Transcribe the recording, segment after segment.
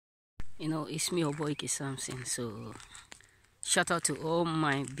It's me, your boy K Samson. So, shout out to all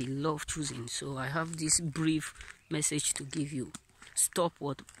my beloved choosing. So, I have this brief message to give you. Stop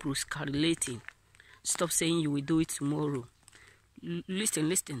procrastinating. Stop saying you will do it tomorrow.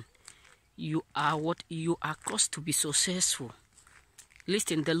 Listen. You are caused to be successful.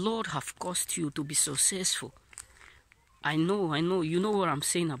 Listen, the Lord have caused you to be successful. I know. You know what I'm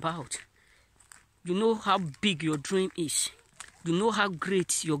saying about. You know how big your dream is. You know how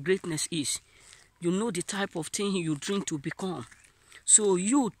great your greatness is. You know the type of thing you dream to become. So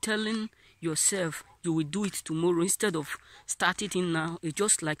you telling yourself you will do it tomorrow instead of starting it now, it's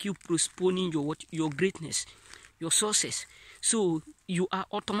just like you postponing your greatness, your success. So you are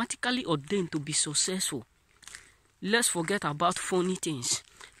automatically ordained to be successful. Let's forget about funny things.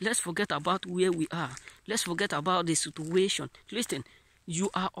 Let's forget about where we are. Let's forget about the situation. Listen,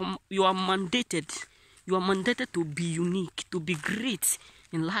 you are mandated. You are mandated to be unique, to be great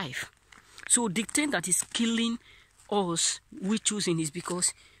in life. So the thing that is killing us, we choosing, is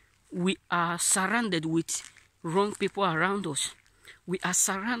because we are surrounded with wrong people around us. We are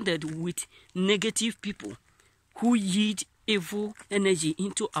surrounded with negative people who yield evil energy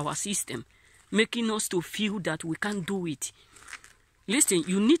into our system, making us to feel that we can't do it. Listen,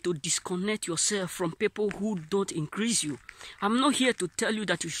 you need to disconnect yourself from people who don't increase you. I'm not here to tell you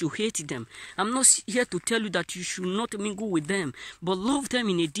that you should hate them. I'm not here to tell you that you should not mingle with them, but love them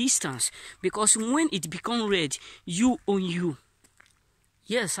in a distance. Because when it becomes red, you own you.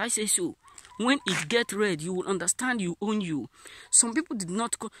 Yes, I say so. When it gets red, you will understand you own you. Some people did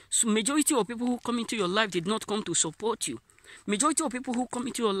not come. So majority of people who come into your life did not come to support you. Majority of people who come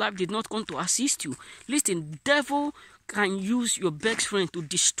into your life did not come to assist you. Listen, devil can use your best friend to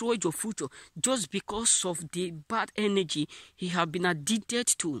destroy your future just because of the bad energy he has been addicted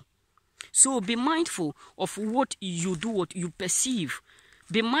to. So be mindful of what you do, what you perceive.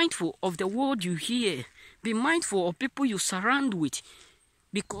 Be mindful of the word you hear. Be mindful of people you surround with,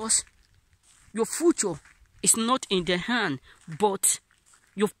 because your future is not in their hand, but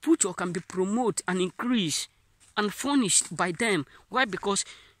your future can be promoted and increased and furnished by them. Why? Because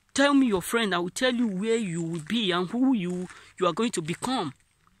tell me your friend, I will tell you where you will be and who you are going to become.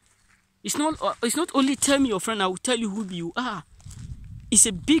 It's not only tell me your friend, I will tell you who you are. It's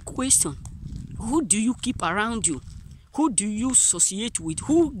a big question. Who do you keep around you? Who do you associate with?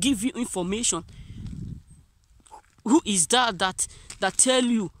 Who give you information? Who is that tell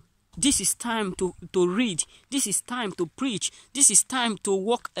you this is time to read, this is time to preach, this is time to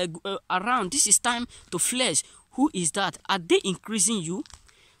walk around, this is time to flesh? Who is that? Are they increasing you?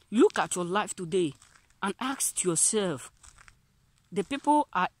 Look at your life today and ask yourself, the people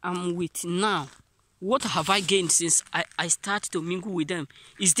I am with now, what have I gained since I start to mingle with them?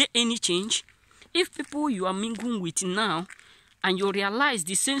 Is there any change? If people you are mingling with now and you realize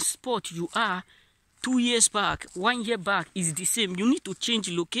the same spot you are 2 years back, 1 year back is the same, you need to change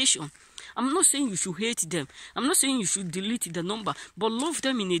location. I'm not saying you should hate them. I'm not saying you should delete the number, but love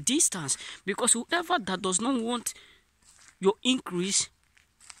them in a distance. Because whoever that does not want your increase,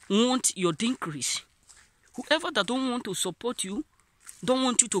 want your decrease. Whoever that don't want to support you, don't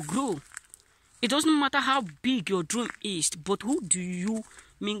want you to grow. It doesn't matter how big your dream is, but who do you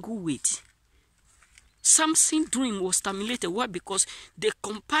mingle with? Samson's dream was terminated. Why? Because the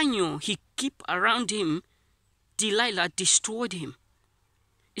companion he kept around him, Delilah, destroyed him.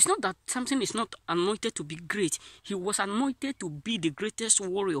 It's not that Samson is not anointed to be great. He was anointed to be the greatest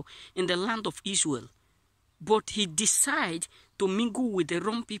warrior in the land of Israel. But he decided to mingle with the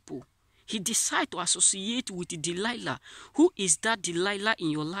wrong people. He decided to associate with Delilah. Who is that Delilah in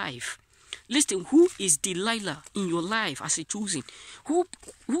your life? Listen, who is Delilah in your life as a choosing?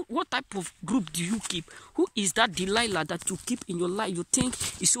 What type of group do you keep? Who is that Delilah that you keep in your life? You think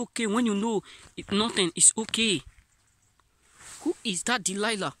it's okay when you know nothing is okay. Who is that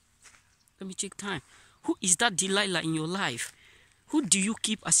Delilah? Let me check time. Who is that Delilah in your life? Who do you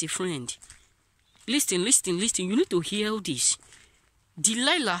keep as a friend? Listen. You need to hear this.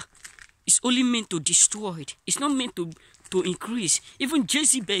 Delilah is only meant to destroy it. It's not meant to increase. Even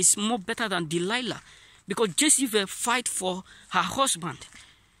Jezebel is more better than Delilah, because Jezebel fight for her husband.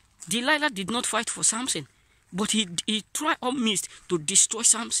 Delilah did not fight for Samson, but he tried all means to destroy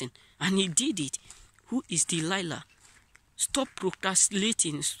Samson, and he did it. Who is Delilah? Stop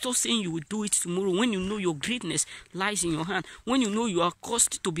procrastinating. Stop saying you will do it tomorrow when you know your greatness lies in your hand. When you know you are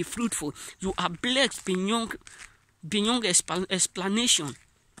caused to be fruitful. You are blessed beyond explanation.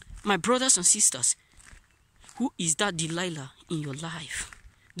 My brothers and sisters, who is that Delilah in your life?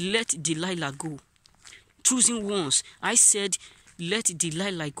 Let Delilah go. Choosing ones, I said, let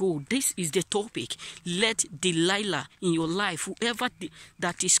Delilah go. This is the topic. Let Delilah in your life, whoever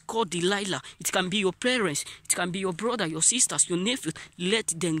that is called Delilah, it can be your parents, it can be your brother, your sisters, your nephew, let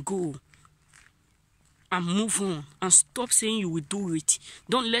them go. And move on and stop saying you will do it.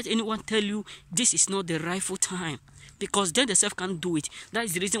 Don't let anyone tell you this is not the rightful time, because then the self can't do it. That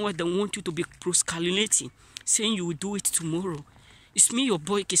is the reason why they want you to be procrastinating, saying you will do it tomorrow. It's me, your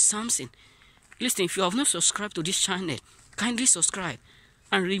boy, Kid Samson. Listen, if you have not subscribed to this channel, kindly subscribe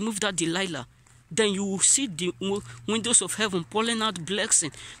and remove that Delilah. Then you will see the windows of heaven pouring out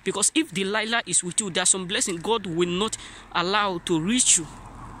blessing. Because if Delilah is with you, there are some blessing God will not allow to reach you.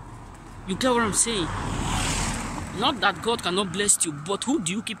 You get what I'm saying? Not that God cannot bless you, but who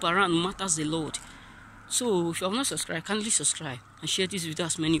do you keep around matters the Lord. So if you have not subscribed, kindly subscribe and share this video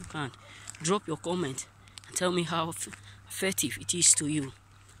as many you can. Drop your comment and tell me how effective it is to you.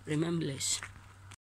 Remember this.